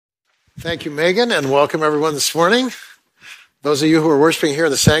Thank you, Megan, and welcome everyone this morning. Those of you who are worshiping here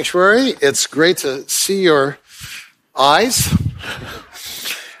in the sanctuary, it's great to see your eyes.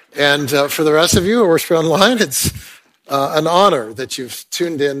 And for the rest of you who are worshiping online, it's an honor that you've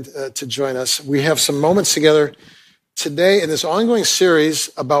tuned in to join us. We have some moments together today in this ongoing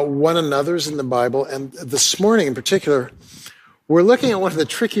series about one another's in the Bible. And this morning in particular, we're looking at one of the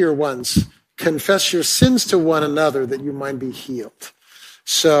trickier ones. Confess your sins to one another that you might be healed.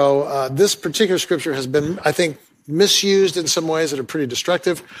 So this particular scripture has been, I think, misused in some ways that are pretty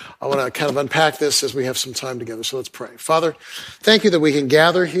destructive. I want to kind of unpack this as we have some time together. So let's pray. Father, thank you that we can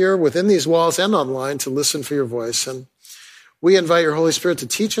gather here within these walls and online to listen for your voice. And we invite your Holy Spirit to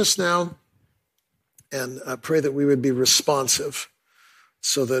teach us now, and I pray that we would be responsive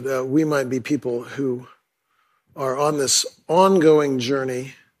so that we might be people who are on this ongoing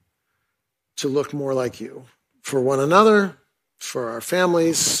journey to look more like you for one another, for our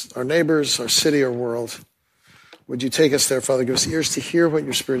families, our neighbors, our city, our world. Would you take us there, Father? Give us ears to hear what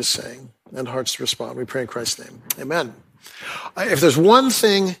your Spirit is saying and hearts to respond. We pray in Christ's name. Amen. If there's one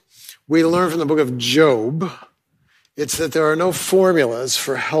thing we learn from the book of Job, it's that there are no formulas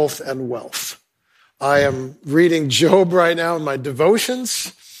for health and wealth. I am reading Job right now in my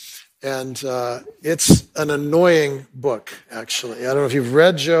devotions, and it's an annoying book, actually. I don't know if you've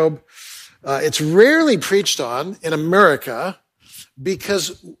read Job. It's rarely preached on in America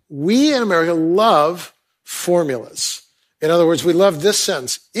because we in America love formulas. In other words, we love this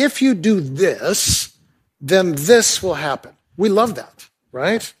sentence: if you do this, then this will happen. We love that,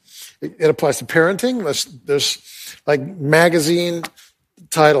 right? It applies to parenting. There's like magazine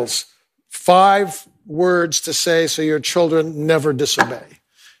titles, 5 words to say so your children never disobey.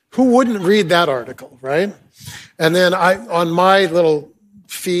 Who wouldn't read that article, right? And then on my little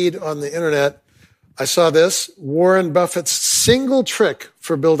feed on the internet, I saw this: Warren Buffett's single trick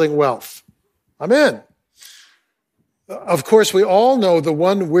for building wealth. I'm in. Of course, we all know the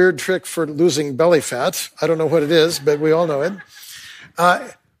one weird trick for losing belly fat. I don't know what it is, but we all know it.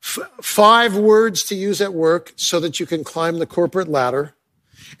 5 words to use at work so that you can climb the corporate ladder.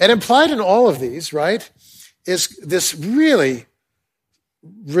 And implied in all of these, right, is this really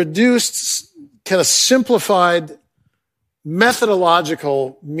reduced, kind of simplified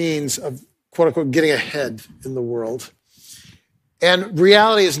methodological means of, quote unquote, getting ahead in the world. And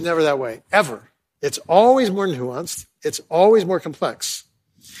reality is never that way, ever. It's always more nuanced. It's always more complex.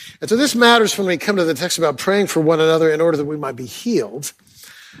 And so this matters when we come to the text about praying for one another in order that we might be healed,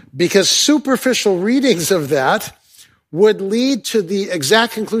 because superficial readings of that would lead to the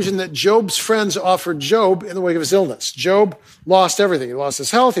exact conclusion that Job's friends offered Job in the wake of his illness. Job lost everything. He lost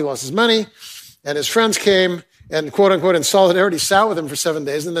his health, he lost his money, and his friends came and, quote unquote, in solidarity, sat with him for 7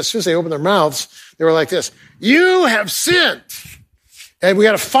 days. And as soon as they opened their mouths, they were like this: you have sinned. And we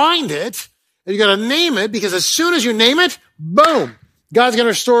got to find it, and you got to name it, because as soon as you name it, boom, God's going to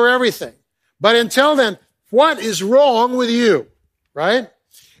restore everything. But until then, what is wrong with you? Right?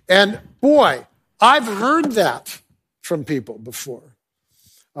 And boy, I've heard that from people before.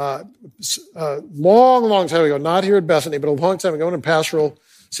 Long time ago, not here at Bethany, but a long time ago in a pastoral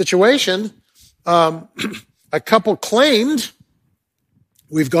situation, a couple claimed,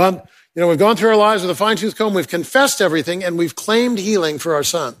 we've gone through our lives with a fine-tooth comb, we've confessed everything, and we've claimed healing for our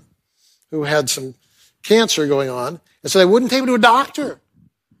son, who had some cancer going on. And so they wouldn't take him to a doctor.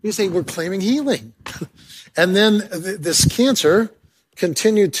 You say, we're claiming healing. And then this cancer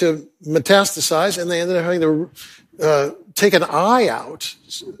continued to metastasize, and they ended up having to take an eye out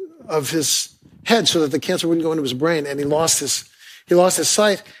of his head so that the cancer wouldn't go into his brain, and he lost his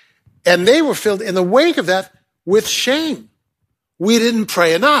sight. And they were filled in the wake of that with shame. We didn't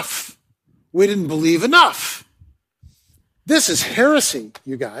pray enough. We didn't believe enough. This is heresy,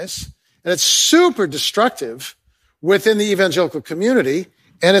 you guys. And it's super destructive within the evangelical community.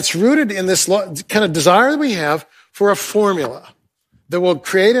 And it's rooted in this kind of desire that we have for a formula that will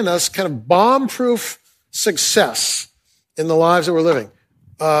create in us kind of bomb-proof success in the lives that we're living.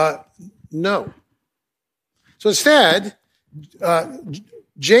 No. So instead,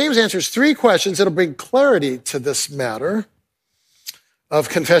 James answers 3 questions that'll bring clarity to this matter of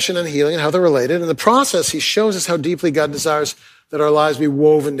confession and healing and how they're related. In the process, he shows us how deeply God desires that our lives be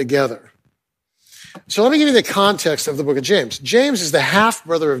woven together. So let me give you the context of the book of James. James is the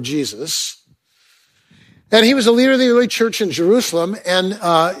half-brother of Jesus, and he was a leader of the early church in Jerusalem, and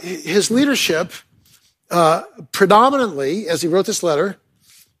his leadership predominantly, as he wrote this letter,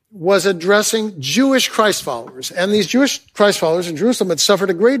 was addressing Jewish Christ followers. And these Jewish Christ followers in Jerusalem had suffered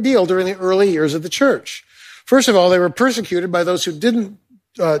a great deal during the early years of the church. First of all, they were persecuted by those who didn't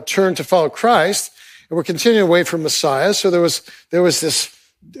turn to follow Christ and were continuing away from Messiah. So there was this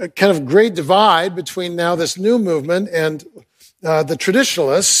a kind of great divide between now this new movement and the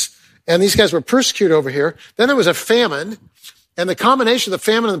traditionalists, and these guys were persecuted over here. Then there was a famine, and the combination of the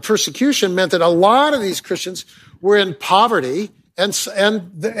famine and the persecution meant that a lot of these Christians were in poverty, and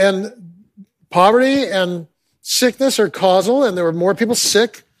poverty and sickness are causal, and there were more people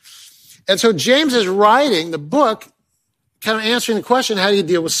sick. And so James is writing the book, kind of answering the question, how do you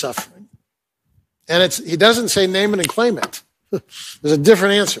deal with suffering? And he doesn't say name it and claim it. There's a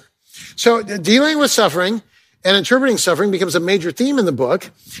different answer. So dealing with suffering and interpreting suffering becomes a major theme in the book.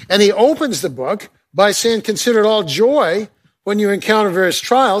 And he opens the book by saying, consider it all joy when you encounter various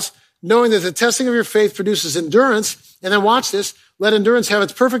trials, knowing that the testing of your faith produces endurance. And then watch this, let endurance have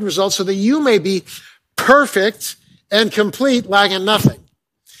its perfect result so that you may be perfect and complete, lacking nothing.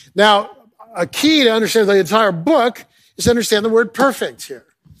 Now, a key to understand the entire book is to understand the word perfect here.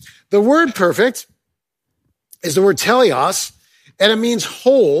 The word perfect is the word teleos, and it means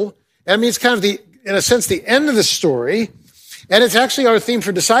whole, and it means kind of in a sense, the end of the story. And it's actually our theme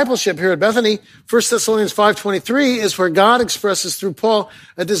for discipleship here at Bethany. 1 Thessalonians 5:23 is where God expresses through Paul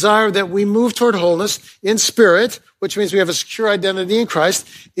a desire that we move toward wholeness in spirit, which means we have a secure identity in Christ,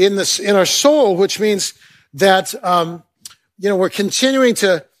 in our soul, which means that, we're continuing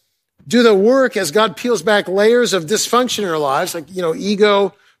to do the work as God peels back layers of dysfunction in our lives, like,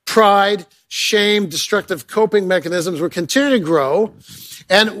 ego, pride, shame, destructive coping mechanisms. We're continuing to grow.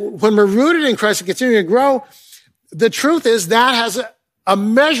 And when we're rooted in Christ and continuing to grow, the truth is that has a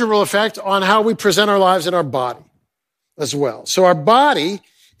measurable effect on how we present our lives in our body as well. So our body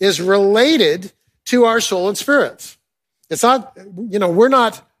is related to our soul and spirit. It's not, we're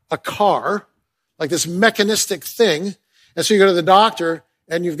not a car, like this mechanistic thing. And so you go to the doctor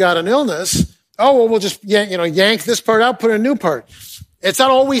and you've got an illness. Oh, well, we'll just, yank this part out, put a new part. It's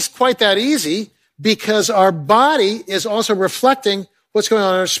not always quite that easy because our body is also reflecting what's going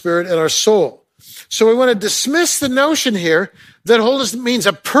on in our spirit and our soul. So we want to dismiss the notion here that wholeness means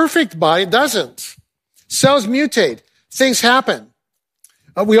a perfect body. It doesn't. Cells mutate. Things happen.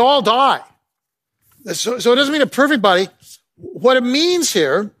 We all die. So it doesn't mean a perfect body. What it means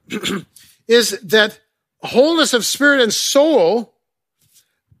here is that wholeness of spirit and soul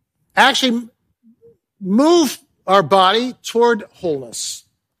actually move our body toward wholeness,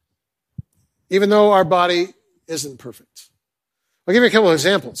 even though our body isn't perfect. I'll give you a couple of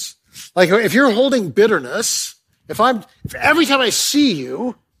examples. Like if you're holding bitterness, if every time I see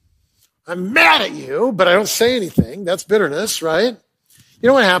you, I'm mad at you, but I don't say anything, that's bitterness, right? You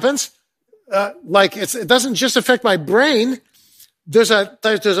know what happens? It doesn't just affect my brain. There's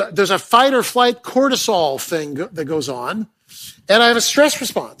a fight or flight cortisol thing that goes on, and I have a stress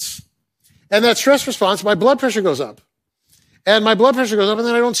response. And that stress response, my blood pressure goes up. And my blood pressure goes up, and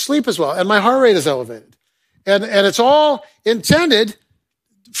then I don't sleep as well. And my heart rate is elevated. And it's all intended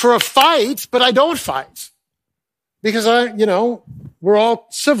for a fight, but I don't fight. Because we're all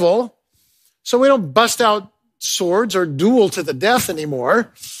civil. So we don't bust out swords or duel to the death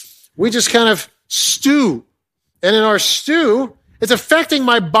anymore. We just kind of stew. And in our stew, it's affecting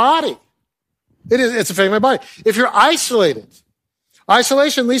my body. It's affecting my body. If you're isolated,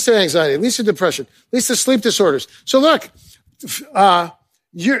 isolation leads to anxiety, leads to depression, leads to sleep disorders. So look,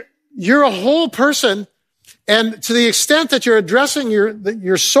 you're a whole person, and to the extent that you're addressing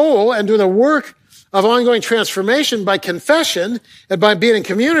your soul and doing the work of ongoing transformation by confession and by being in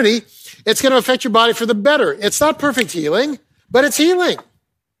community, it's going to affect your body for the better. It's not perfect healing, but it's healing.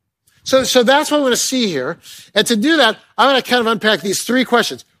 So that's what I want to see here. And to do that, I'm going to kind of unpack these three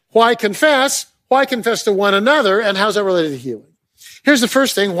questions. Why confess? Why confess to one another? And how's that related to healing? Here's the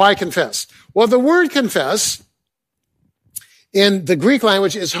first thing, why confess? Well, the word confess in the Greek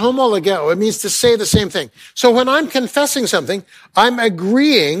language is homologeo. It means to say the same thing. So when I'm confessing something, I'm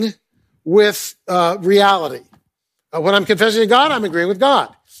agreeing with reality. When I'm confessing to God, I'm agreeing with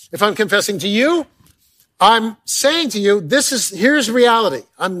God. If I'm confessing to you, I'm saying to you, here's reality.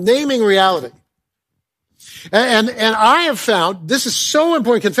 I'm naming reality. And I have found this is so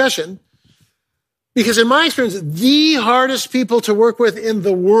important, confession, because in my experience, the hardest people to work with in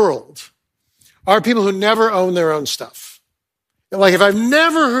the world are people who never own their own stuff. Like if I've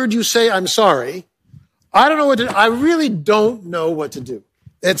never heard you say, I'm sorry, I really don't know what to do.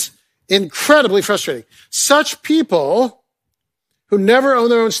 It's incredibly frustrating. Such people who never own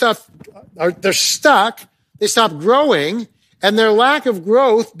their own stuff, they're stuck, they stop growing, and their lack of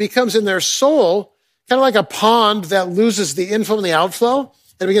growth becomes in their soul kind of like a pond that loses the inflow and the outflow,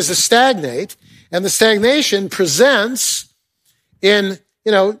 and it begins to stagnate. And the stagnation presents in,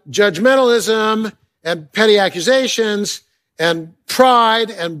 judgmentalism and petty accusations and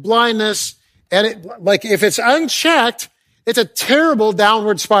pride and blindness. And if it's unchecked, It's a terrible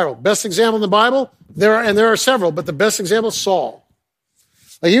downward spiral. Best example in the Bible, there are several, but the best example is Saul.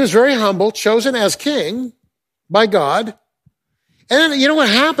 Like, he was very humble, chosen as king by God. And then, you know what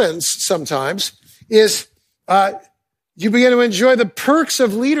happens sometimes is you begin to enjoy the perks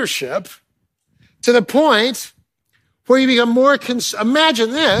of leadership to the point where you become more,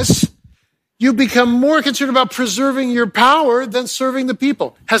 imagine this, you become more concerned about preserving your power than serving the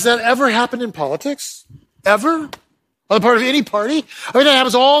people. Has that ever happened in politics? Ever? On the part of any party? I mean, that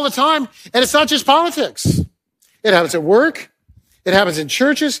happens all the time. And it's not just politics. It happens at work. It happens in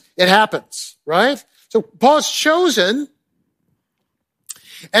churches. It happens, right? So Paul's chosen.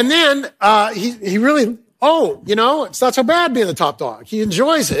 And then he really, it's not so bad being the top dog. He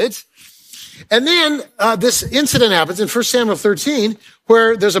enjoys it. And then this incident happens in 1 Samuel 13,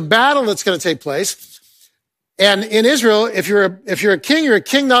 where there's a battle that's going to take place. And in Israel, if you're a king, you're a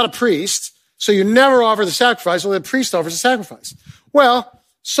king, not a priest. So you never offer the sacrifice, only the priest offers the sacrifice. Well,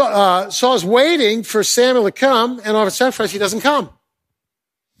 Saul's waiting for Samuel to come and offer the sacrifice. He doesn't come.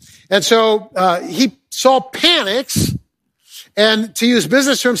 And so Saul panics, and to use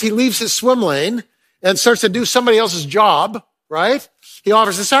business terms, he leaves his swim lane and starts to do somebody else's job, right? He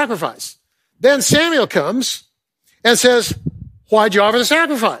offers the sacrifice. Then Samuel comes and says, why'd you offer the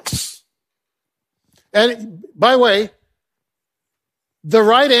sacrifice? And by the way, the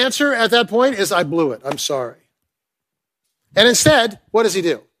right answer at that point is, I blew it. I'm sorry. And instead, what does he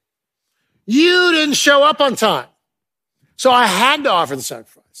do? You didn't show up on time. So I had to offer the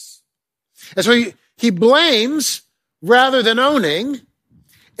sacrifice. And so he blames rather than owning.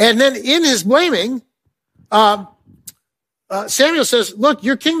 And then in his blaming, Samuel says, look,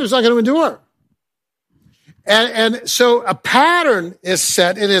 your kingdom's not going to endure. And so a pattern is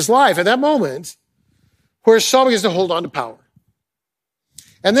set in his life at that moment where Saul begins to hold on to power.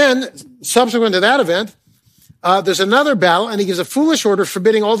 And then, subsequent to that event, there's another battle, and he gives a foolish order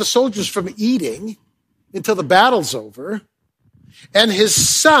forbidding all the soldiers from eating until the battle's over. And his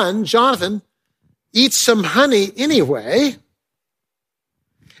son, Jonathan, eats some honey anyway.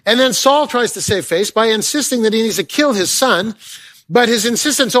 And then Saul tries to save face by insisting that he needs to kill his son. But his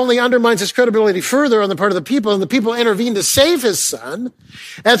insistence only undermines his credibility further on the part of the people, and the people intervene to save his son.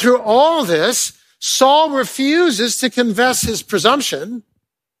 And through all this, Saul refuses to confess his presumption.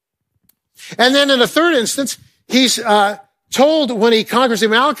 And then in a third instance, he's told when he conquers the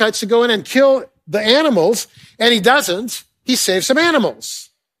Amalekites to go in and kill the animals, and he doesn't. He saves some animals.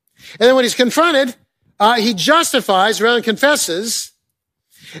 And then when he's confronted, he justifies rather than confesses.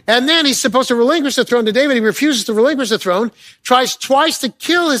 And then he's supposed to relinquish the throne to David. He refuses to relinquish the throne, tries twice to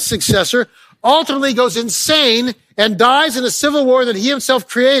kill his successor, ultimately goes insane and dies in a civil war that he himself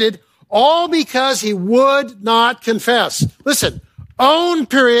created, all because he would not confess. Listen, own,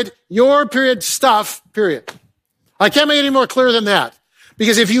 period, your, period, stuff, period. I can't make it any more clear than that.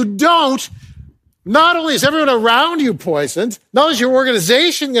 Because if you don't, not only is everyone around you poisoned, not only is your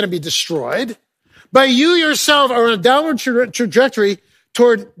organization going to be destroyed, but you yourself are on a downward trajectory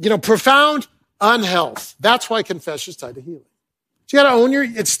toward, profound unhealth. That's why confession is tied to healing. So you got to own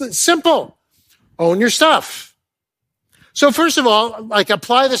it's simple. Own your stuff. So first of all,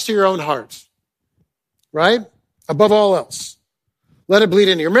 apply this to your own heart, right? Above all else. Let it bleed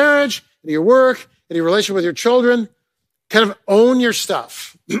into your marriage, into your work, into your relationship with your children. Kind of own your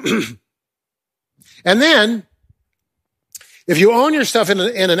stuff. And then, if you own your stuff in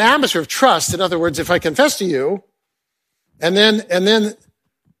an atmosphere of trust, in other words, if I confess to you, and then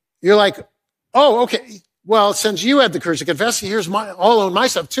you're like, oh, okay, well, since you had the courage to confess, I'll own my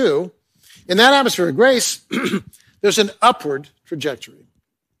stuff too. In that atmosphere of grace, there's an upward trajectory.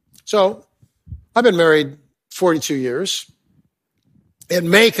 So I've been married 42 years. It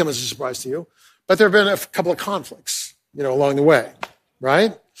may come as a surprise to you, but there have been a couple of conflicts, along the way,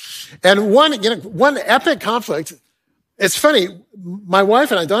 right? And one epic conflict, it's funny, my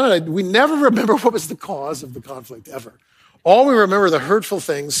wife and I, Donna and I, we never remember what was the cause of the conflict ever. All we remember are the hurtful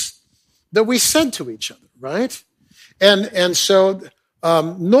things that we said to each other, right? And so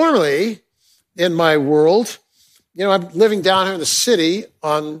normally in my world, I'm living down here in the city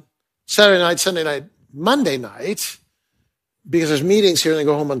on Saturday night, Sunday night, Monday night, because there's meetings here and they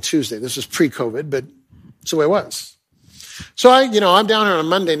go home on Tuesday. This was pre-COVID, but it's the way it was. So I'm down here on a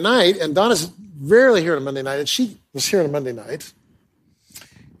Monday night, and Donna's rarely here on a Monday night, and she was here on a Monday night.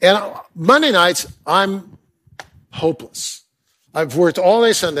 And Monday nights, I'm hopeless. I've worked all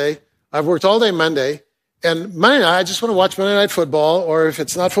day Sunday. I've worked all day Monday. And Monday night, I just want to watch Monday Night Football, or if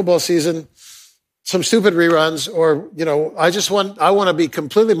it's not football season, some stupid reruns, or, I want to be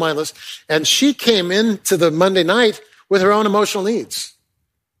completely mindless. And she came into the Monday night with her own emotional needs.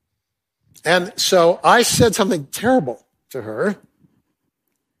 And so I said something terrible to her.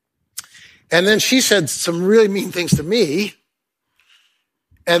 And then she said some really mean things to me.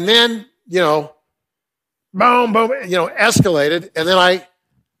 And then, boom, boom, escalated. And then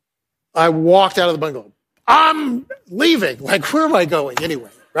I walked out of the bungalow. I'm leaving. Like, where am I going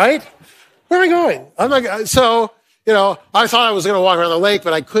anyway, right? Where am I going? I thought I was going to walk around the lake,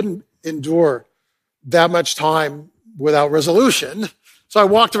 but I couldn't endure that much time without resolution. So I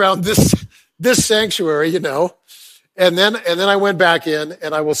walked around this sanctuary, and then I went back in,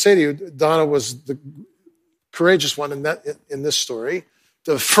 and I will say to you, Donna was the courageous one in this story,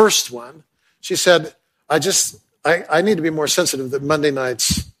 the first one. She said, I need to be more sensitive that Monday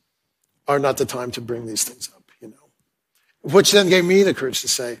nights are not the time to bring these things up, which then gave me the courage to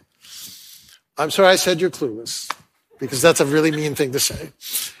say, I'm sorry I said you're clueless, because that's a really mean thing to say.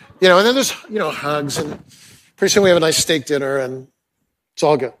 And then there's, hugs, and pretty soon we have a nice steak dinner, and it's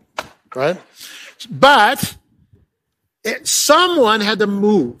all good, right? But someone had to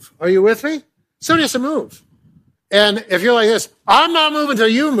move. Are you with me? Somebody has to move. And if you're like this, I'm not moving until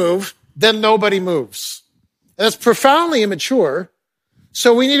you move, then nobody moves. And that's profoundly immature.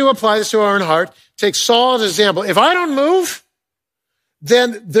 So we need to apply this to our own heart. Take Saul as an example. If I don't move,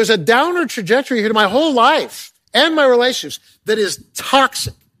 then there's a downward trajectory here to my whole life and my relationships that is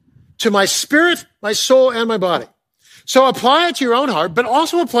toxic to my spirit, my soul, and my body. So apply it to your own heart, but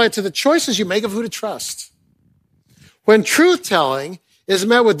also apply it to the choices you make of who to trust. When truth-telling is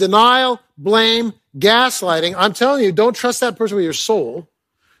met with denial, blame, gaslighting, I'm telling you, don't trust that person with your soul.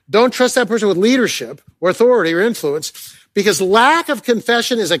 Don't trust that person with leadership or authority or influence, because lack of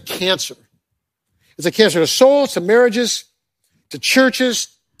confession is a cancer. It's a cancer to souls, to marriages, to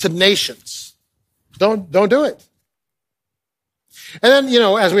churches, to nations. Don't do it. And then,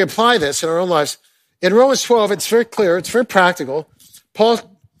 as we apply this in our own lives, in Romans 12, it's very clear, it's very practical. Paul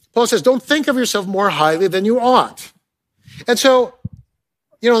says, don't think of yourself more highly than you ought. And so,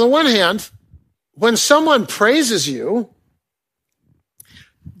 on the one hand, when someone praises you,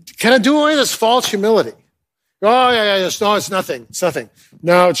 kind of do away this false humility. Oh, yeah, no, it's nothing. It's nothing.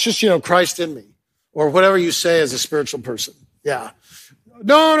 No, it's just, Christ in me, or whatever you say as a spiritual person. Yeah.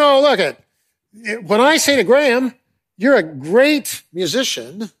 No, look at it. When I say to Graham, you're a great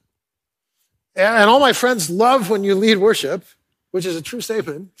musician, and all my friends love when you lead worship, which is a true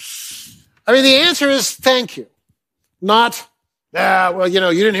statement. I mean, the answer is thank you. Not, you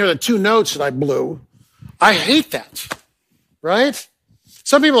didn't hear the 2 notes that I blew. I hate that, right?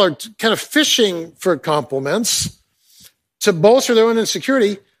 Some people are kind of fishing for compliments to bolster their own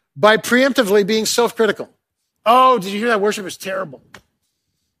insecurity by preemptively being self-critical. Oh, did you hear that worship was terrible?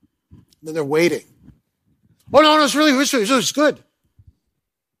 Then they're waiting. Oh, no, it's really good.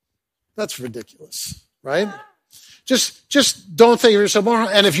 That's ridiculous, right? Just don't think of yourself more.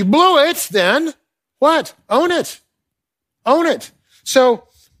 And if you blew it, then what? Own it. Own it. So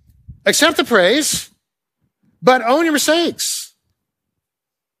accept the praise, but own your mistakes.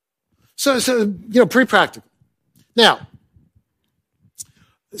 So pretty practical. Now,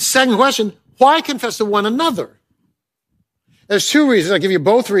 second question, why confess to one another? There's 2 reasons. I'll give you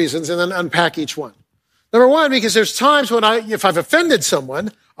both reasons and then unpack each one. Number one, because there's times when if I've offended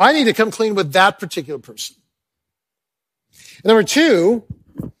someone, I need to come clean with that particular person. And number 2,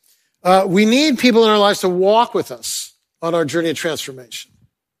 we need people in our lives to walk with us on our journey of transformation.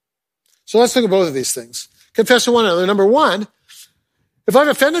 So let's look at both of these things. Confess to one another. Number 1, if I've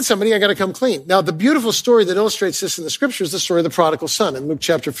offended somebody, I got to come clean. Now, the beautiful story that illustrates this in the scripture is the story of the prodigal son in Luke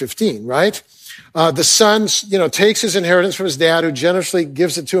chapter 15, right? The son, takes his inheritance from his dad, who generously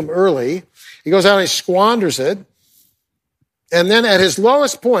gives it to him early. He goes out and he squanders it. And then at his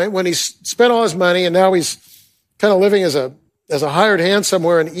lowest point, when he's spent all his money and now he's kind of living as a hired hand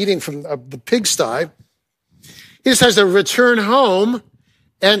somewhere and eating from the pigsty, he decides to return home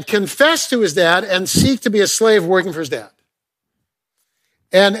and confess to his dad and seek to be a slave working for his dad.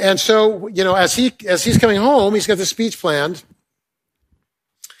 And so, as he's coming home, he's got the speech planned.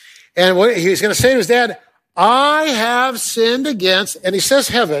 And what he's going to say to his dad, I have sinned against, and he says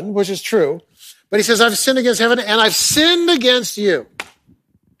heaven, which is true, but he says, I've sinned against heaven and I've sinned against you.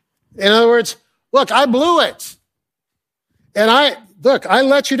 In other words, look, I blew it. And I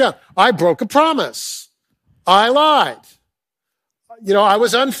let you down. I broke a promise. I lied. I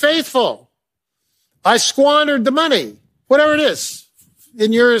was unfaithful. I squandered the money, whatever it is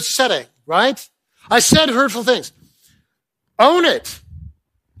in your setting, right? I said hurtful things. Own it.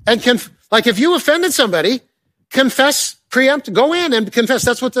 And if you offended somebody, confess, preempt, go in and confess.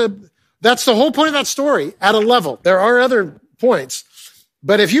 That's the whole point of that story at a level. There are other points,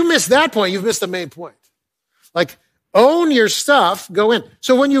 but if you miss that point, you've missed the main point. Own your stuff, go in.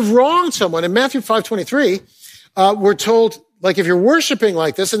 So when you've wronged someone in Matthew 5:23, we're told, like if you're worshiping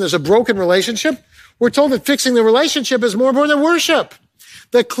like this and there's a broken relationship, we're told that fixing the relationship is more important than worship.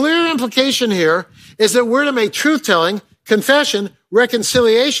 The clear implication here is that we're to make truth-telling, confession,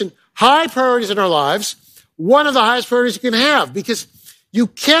 reconciliation, high priorities in our lives, one of the highest priorities you can have, because you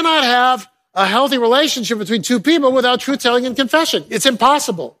cannot have a healthy relationship between two people without truth-telling and confession. It's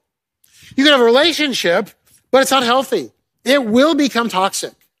impossible. You can have a relationship, but it's not healthy. It will become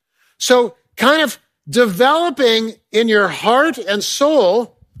toxic. So kind of developing in your heart and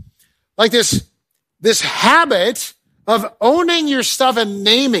soul like this habit of owning your stuff and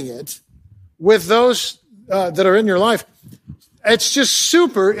naming it with those that are in your life, it's just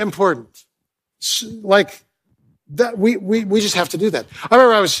super important. Like that, we just have to do that. I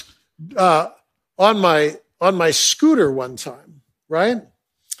remember I was on my scooter one time, right?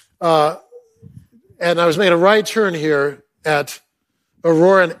 And I was making a right turn here at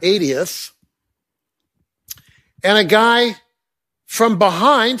Aurora and 80th, and a guy from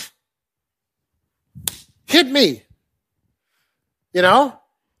behind hit me, and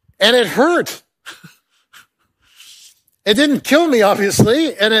it hurt. It didn't kill me,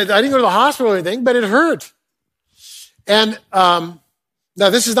 obviously, and I didn't go to the hospital or anything, but it hurt. And now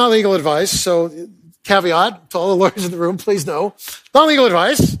this is not legal advice, so caveat to all the lawyers in the room, please no. Not legal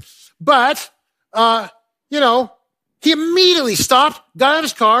advice, but, he immediately stopped, got out of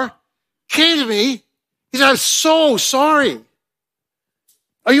his car, came to me. He said, "I'm so sorry.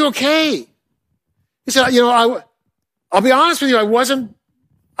 Are you okay?" He said, I'll be honest with you,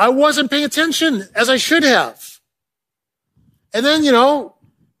 I wasn't paying attention as I should have. And then,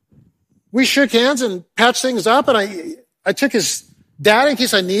 we shook hands and patched things up, and I took his dad in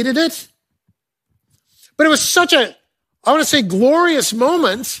case I needed it. But it was such I want to say, glorious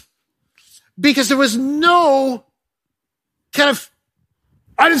moment, because there was no kind of,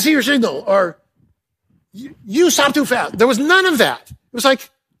 "I didn't see your signal," or "You stopped too fast." There was none of that. It was like,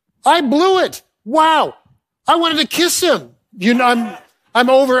 I blew it. Wow. I wanted to kiss him.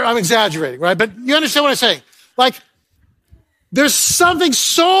 I'm exaggerating, right? But you understand what I'm saying? Like, there's something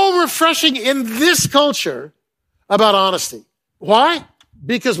so refreshing in this culture about honesty. Why?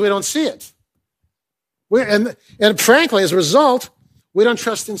 Because we don't see it. And frankly, as a result, we don't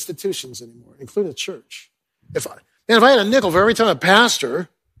trust institutions anymore, including the church. If I had a nickel for every time a pastor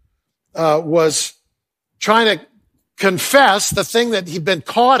was trying to confess the thing that he'd been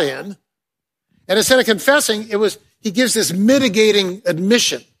caught in, and instead of confessing, he gives this mitigating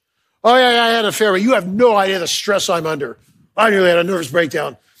admission. "Oh yeah, I had an affair. You have no idea the stress I'm under. I nearly had a nervous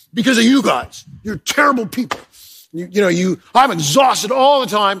breakdown because of you guys. You're terrible people. I'm exhausted all the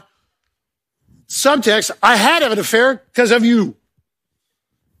time." Subtext, "I had to have an affair because of you."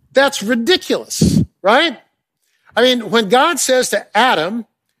 That's ridiculous, right? I mean, when God says to Adam,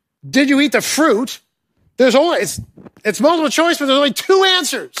 "Did you eat the fruit?" There's it's multiple choice, but there's only two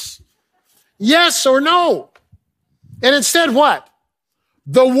answers. Yes or no. And instead what?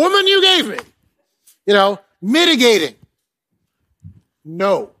 "The woman you gave me." Mitigating.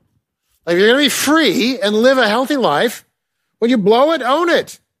 No. Like, if you're going to be free and live a healthy life, when you blow it, own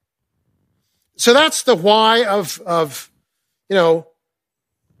it. So that's the why of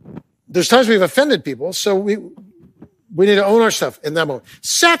there's times we've offended people, so we need to own our stuff in that moment.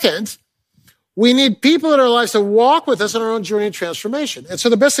 Second, we need people in our lives to walk with us on our own journey of transformation. And so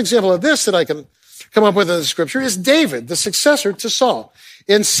the best example of this that I can come up with in the scripture is David, the successor to Saul.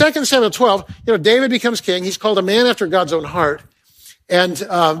 In 2 Samuel 12, David becomes king. He's called a man after God's own heart. And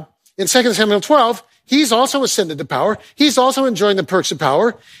in 2 Samuel 12, he's also ascended to power. He's also enjoying the perks of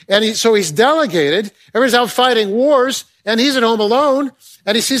power. And so he's delegated. Everybody's out fighting wars, and he's at home alone.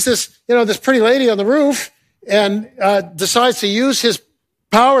 And he sees this pretty lady on the roof, and decides to use his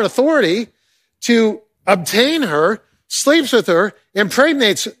power and authority to obtain her, sleeps with her,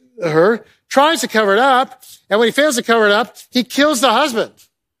 impregnates her, tries to cover it up, and when he fails to cover it up, he kills the husband.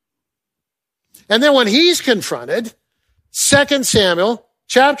 And then when he's confronted, 2 Samuel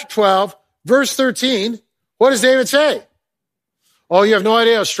chapter 12, verse 13, what does David say? "Oh, you have no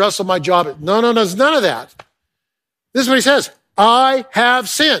idea how stressful my job is." No, there's none of that. This is what he says: "I have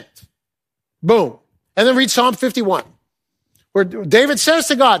sinned." Boom. And then read Psalm 51, where David says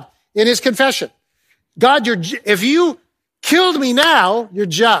to God in his confession, "God, if you killed me now, you're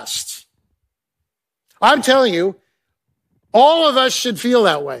just." I'm telling you, all of us should feel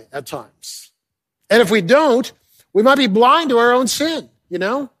that way at times. And if we don't, we might be blind to our own sin,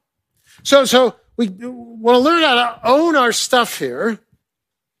 So we want to learn how to own our stuff here.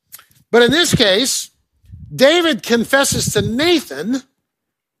 But in this case, David confesses to Nathan,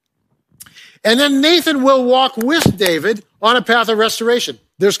 and then Nathan will walk with David on a path of restoration.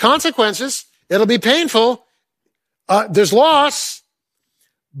 There's consequences. It'll be painful. There's loss,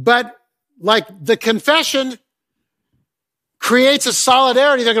 but like the confession creates a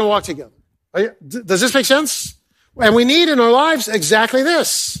solidarity. They're going to walk together. Does this make sense? And we need in our lives exactly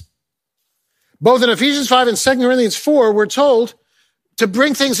this. Both in Ephesians 5 and 2 Corinthians 4, we're told to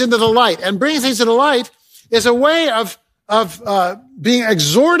bring things into the light. And bringing things into the light is a way of being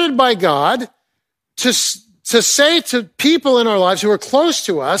exhorted by God to say to people in our lives who are close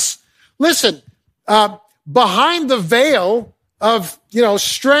to us, listen, behind the veil of,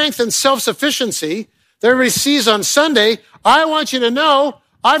 strength and self-sufficiency that everybody sees on Sunday, I want you to know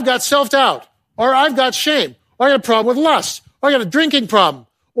I've got self-doubt, or I've got shame, or I got a problem with lust, or I got a drinking problem,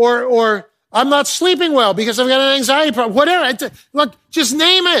 or I'm not sleeping well because I've got an anxiety problem, whatever. Look, just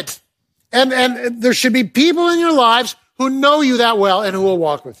name it. And there should be people in your lives who know you that well and who will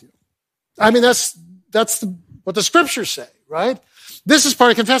walk with you. I mean, that's what the scriptures say, right? This is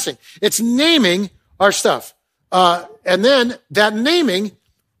part of confessing. It's naming our stuff. And then that naming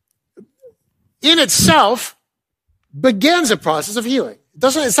in itself begins a process of healing.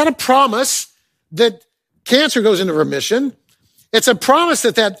 It's not a promise that cancer goes into remission. It's a promise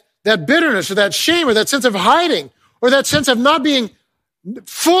that bitterness or that shame or that sense of hiding or that sense of not being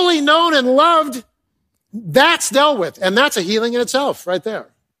fully known and loved, that's dealt with. And that's a healing in itself right there.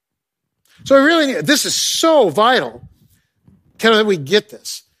 So this is so vital, kind of that we get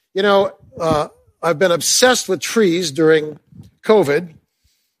this. I've been obsessed with trees during COVID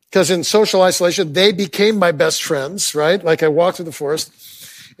because in social isolation, they became my best friends, right? Like I walked through the forest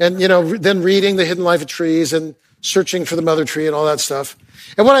and, then reading The Hidden Life of Trees and searching for the mother tree and all that stuff.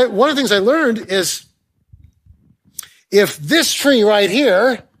 And one of the things I learned is if this tree right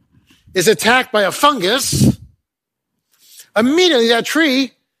here is attacked by a fungus, immediately that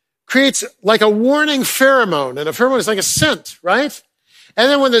tree creates like a warning pheromone. And a pheromone is like a scent, right? And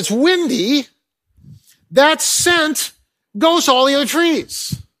then when it's windy, that scent goes to all the other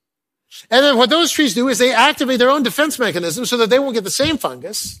trees. And then what those trees do is they activate their own defense mechanism so that they won't get the same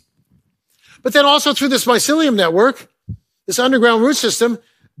fungus. But then also through this mycelium network, this underground root system,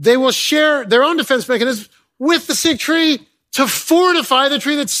 they will share their own defense mechanisms with the sick tree to fortify the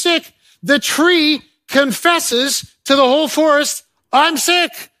tree that's sick. The tree confesses to the whole forest, I'm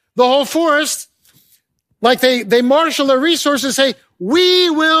sick. The whole forest, like they marshal their resources, say, we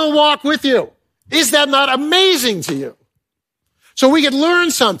will walk with you. Is that not amazing to you? So we could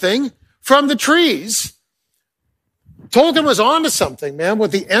learn something from the trees. Tolkien was onto something, man,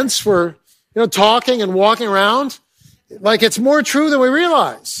 what the Ents were, talking and walking around. Like it's more true than we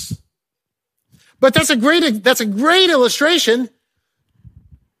realize. But that's a great illustration.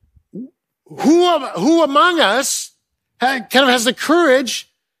 Who among us kind of has the courage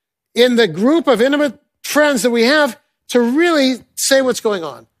in the group of intimate friends that we have to really say what's going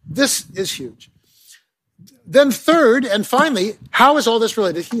on? This is huge. Then third, and finally, how is all this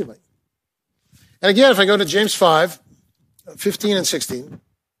related to healing? And again, if I go to James 5, 15 and 16,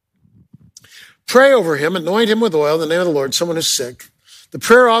 pray over him, anoint him with oil in the name of the Lord, someone who's sick. The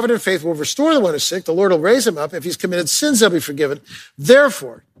prayer offered in faith will restore the one who's sick. The Lord will raise him up. If he's committed sins, they'll be forgiven.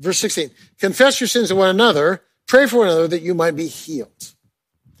 Therefore, verse 16, confess your sins to one another, pray for one another that you might be healed.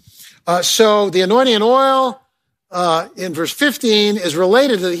 So the anointing and oil in verse 15 is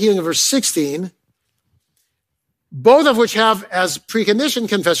related to the healing of verse 16, both of which have as precondition,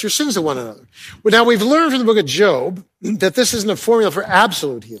 confess your sins to one another. Well, now we've learned from the book of Job that this isn't a formula for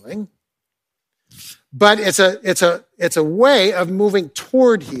absolute healing, but it's a way of moving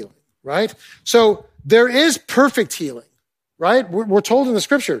toward healing, right? So there is perfect healing, right? We're told in the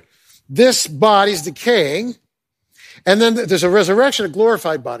scripture, this body's decaying, and then there's a resurrection, a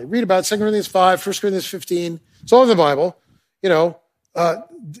glorified body. Read about 2 Corinthians 5, 1 Corinthians 15. It's all in the Bible.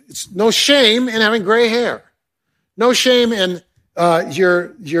 It's no shame in having gray hair. No shame in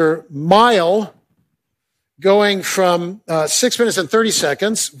your mile going from 6 minutes and 30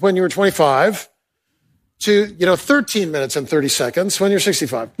 seconds when you were 25 to 13 minutes and 30 seconds when you're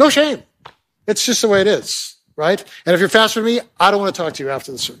 65. No shame. It's just the way it is, right? And if you're faster than me, I don't want to talk to you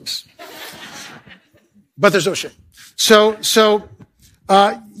after the service. But there's no shame. So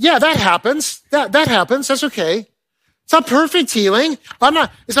that happens. That happens. That's okay. It's not perfect healing.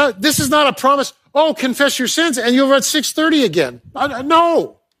 This is not a promise. Oh, confess your sins and you'll read 6:30 again.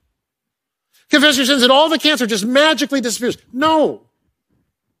 No. Confess your sins and all the cancer just magically disappears. No.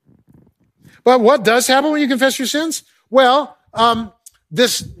 But what does happen when you confess your sins? Well,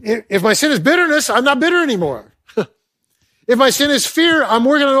 if my sin is bitterness, I'm not bitter anymore. If my sin is fear, I'm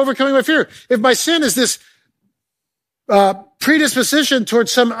working on overcoming my fear. If my sin is this predisposition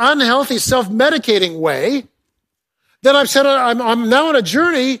towards some unhealthy self-medicating way, then I'm now on a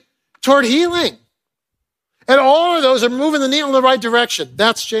journey toward healing. And all of those are moving the needle in the right direction.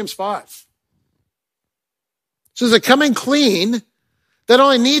 That's James 5. So the coming clean that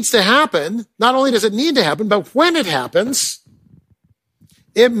only needs to happen, not only does it need to happen, but when it happens,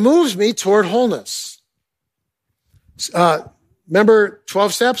 it moves me toward wholeness. Remember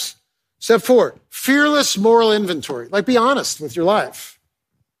 12 steps? Step 4, fearless moral inventory. Like, be honest with your life.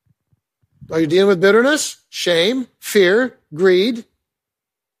 Are you dealing with bitterness, shame, fear, greed,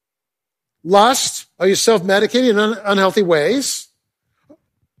 lust? Are you self-medicating in unhealthy ways?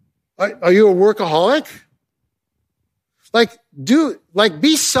 Are you a workaholic?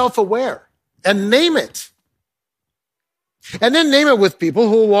 Be self-aware and name it. And then name it with people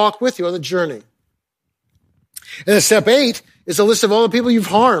who will walk with you on the journey. And then step 8 is a list of all the people you've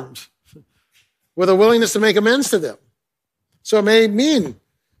harmed with a willingness to make amends to them. So it may mean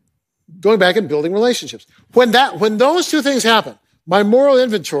going back and building relationships. When those two things happen, my moral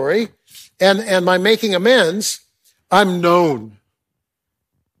inventory and my making amends, I'm known.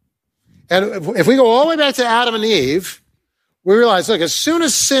 And if we go all the way back to Adam and Eve, we realize, look, as soon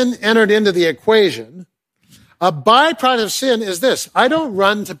as sin entered into the equation, a byproduct of sin is this. I don't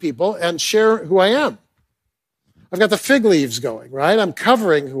run to people and share who I am. I've got the fig leaves going, right? I'm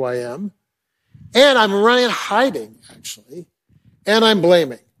covering who I am. And I'm running and hiding, actually. And I'm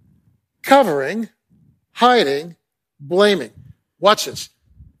blaming. Covering, hiding, blaming. Watch this.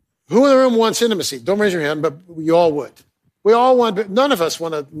 Who in the room wants intimacy? Don't raise your hand, but you all would. We all want, but none of us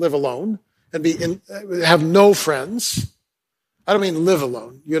want to live alone and have no friends. I don't mean live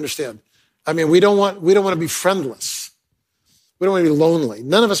alone. You understand? I mean, we don't want to be friendless. We don't want to be lonely.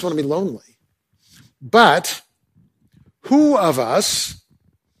 None of us want to be lonely. But who of us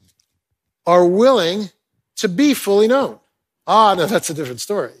are willing to be fully known? No, that's a different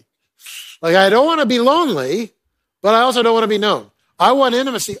story. Like, I don't want to be lonely, but I also don't want to be known. I want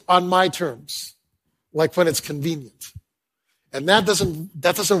intimacy on my terms, like when it's convenient. And that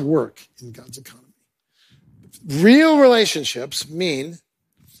doesn't work in God's economy. Real relationships mean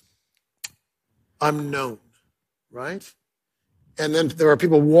I'm known, right? And then there are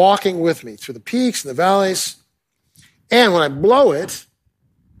people walking with me through the peaks and the valleys. And when I blow it,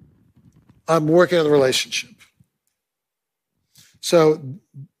 I'm working on the relationship. So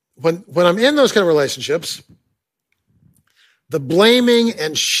when I'm in those kind of relationships, the blaming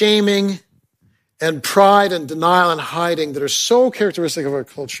and shaming and pride and denial and hiding that are so characteristic of our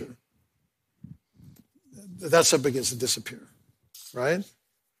culture, that stuff begins to disappear, right?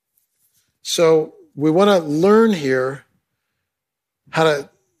 So we want to learn here how to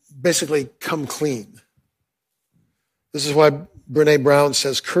basically come clean. This is why Brene Brown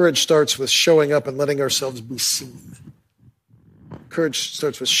says courage starts with showing up and letting ourselves be seen. Courage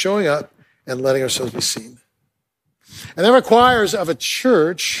starts with showing up and letting ourselves be seen. And that requires of a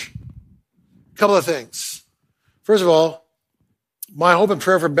church a couple of things. First of all, my hope and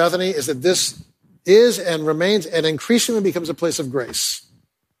prayer for Bethany is that this is and remains and increasingly becomes a place of grace,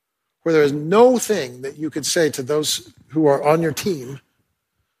 where there is no thing that you could say to those who are on your team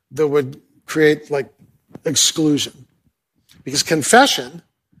that would create exclusion. Because confession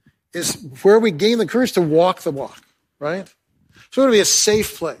is where we gain the courage to walk the walk, right? So it would be a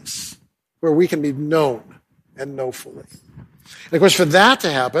safe place where we can be known and know fully. And of course, for that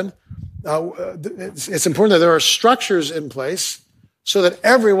to happen, it's important that there are structures in place so that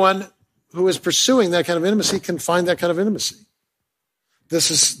everyone who is pursuing that kind of intimacy can find that kind of intimacy.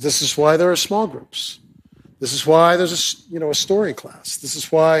 This is why there are small groups. This is why there's a story class. This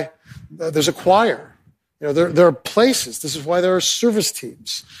is why there's a choir. There are places. This is why there are service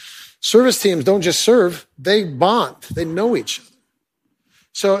teams. Service teams don't just serve; they bond. They know each other.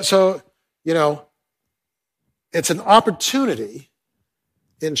 So it's an opportunity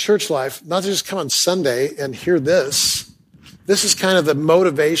in church life not to just come on Sunday and hear this. This is kind of the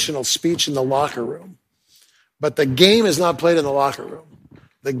motivational speech in the locker room. But the game is not played in the locker room.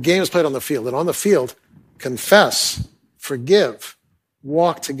 The game is played on the field. And on the field, confess, forgive,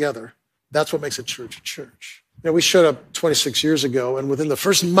 walk together. That's what makes a church a church. We showed up 26 years ago, and within the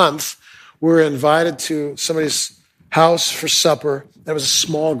first month, we were invited to somebody's house for supper. That was a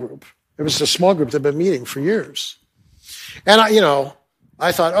small group. It was a small group that had been meeting for years. And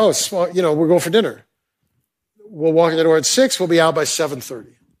I thought, it's small, we're going for dinner. We'll walk in the door at 6. We'll be out by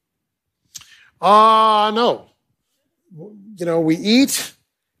 7:30. No. We eat,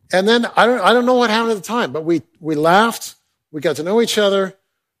 and then I don't know what happened at the time, but we laughed. We got to know each other.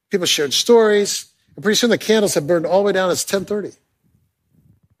 People shared stories. And pretty soon the candles had burned all the way down. It's 10:30.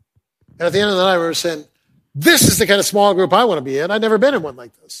 And at the end of the night, we were saying, this is the kind of small group I want to be in. I've never been in one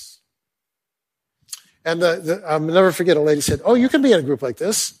like this. And I'll never forget, a lady said, you can be in a group like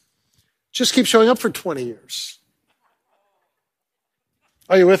this. just keep showing up for 20 years.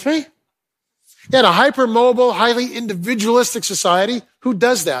 Are you with me? Yeah, in a hypermobile, highly individualistic society, who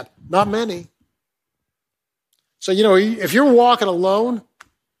does that? Not many. So, if you're walking alone,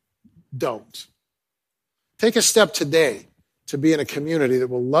 don't. Take a step today to be in a community that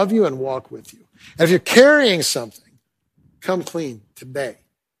will love you and walk with you. And if you're carrying something, come clean today.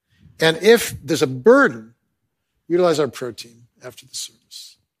 And if there's a burden, utilize our prayer team after the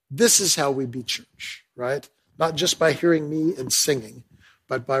service. This is how we be church, right? Not just by hearing me and singing,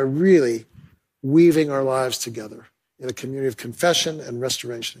 but by really weaving our lives together in a community of confession and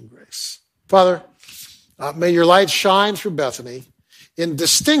restoration and grace. Father, may your light shine through Bethany in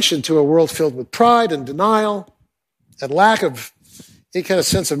distinction to a world filled with pride and denial and lack of any kind of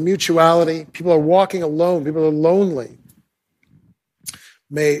sense of mutuality. People are walking alone. People are lonely.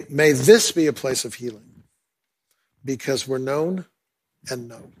 May this be a place of healing because we're known and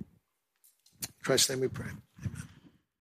known. In Christ's name we pray.